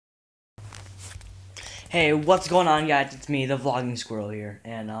Hey, what's going on, guys? It's me, the Vlogging Squirrel here,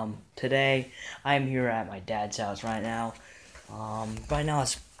 and today I'm here at my dad's house right now. Right now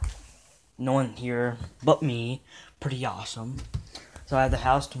it's no one here but me. Pretty awesome. So I have the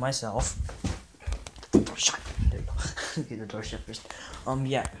house to myself. Shut. There you go. Get the door shut first.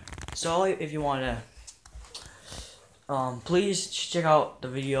 Yeah. So if you wanna, please check out the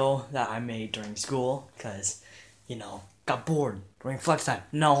video that I made during school, cause got bored during flex time.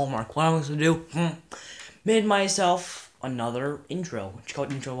 No homework. What am I supposed to do? Made myself another intro. It's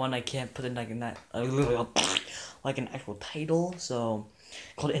called Intro 1. I can't put it like in that like an actual title, so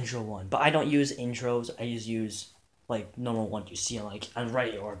called Intro 1. But I don't use intros. I just use like normal ones you see like on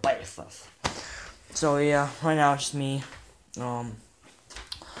Reddit or by stuff. So yeah, right now it's just me. I'm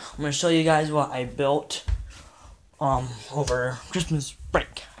gonna show you guys what I built over Christmas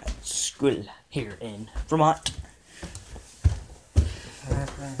break at school here in Vermont.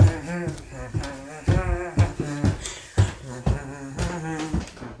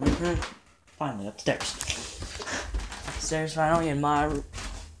 Finally upstairs. Upstairs finally in my room.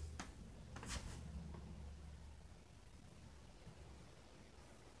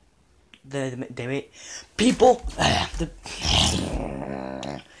 They wait. People.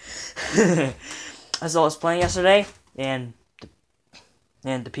 As I was playing yesterday, and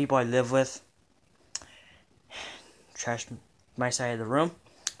the people I live with trashed my side of the room.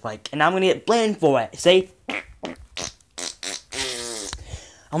 Like, and I'm gonna get blamed for it. See?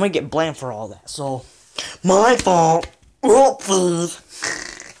 I'm gonna get blamed for all that. So, my fault. Oh, please.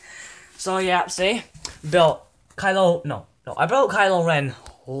 So yeah, see, built Kylo. No, I built Kylo Ren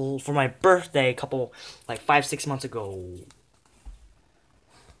for my birthday a couple, like 5-6 months ago.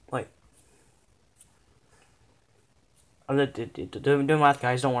 Like, I'm doing math,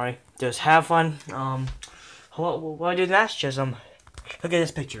 guys. Don't worry. Just have fun. What do I do next? Just look at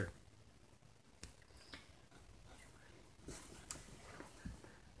this picture.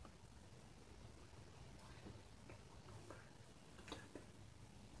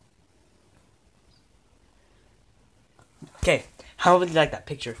 Okay, how would you like that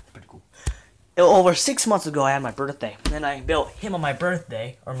picture? Pretty cool. Over 6 months ago, I had my birthday, and I built him on my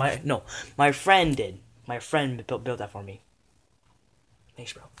birthday, or my friend did. My friend built that for me.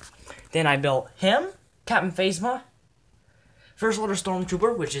 Thanks, bro. Then I built him, Captain Phasma, First Order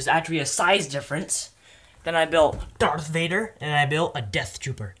Stormtrooper, which is actually a size difference. Then I built Darth Vader, and I built a Death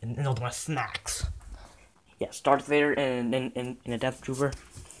Trooper, and those are my snacks. Yes, Darth Vader and a Death Trooper.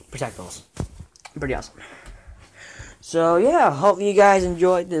 Protect those. Pretty awesome. So yeah, hope you guys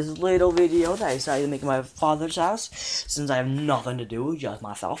enjoyed this little video that I decided to make at my father's house, since I have nothing to do, just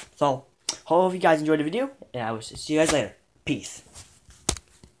myself. So, hope you guys enjoyed the video, and I will see you guys later. Peace.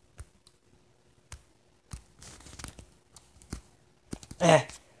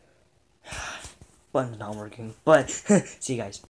 Button's not working, but see you guys.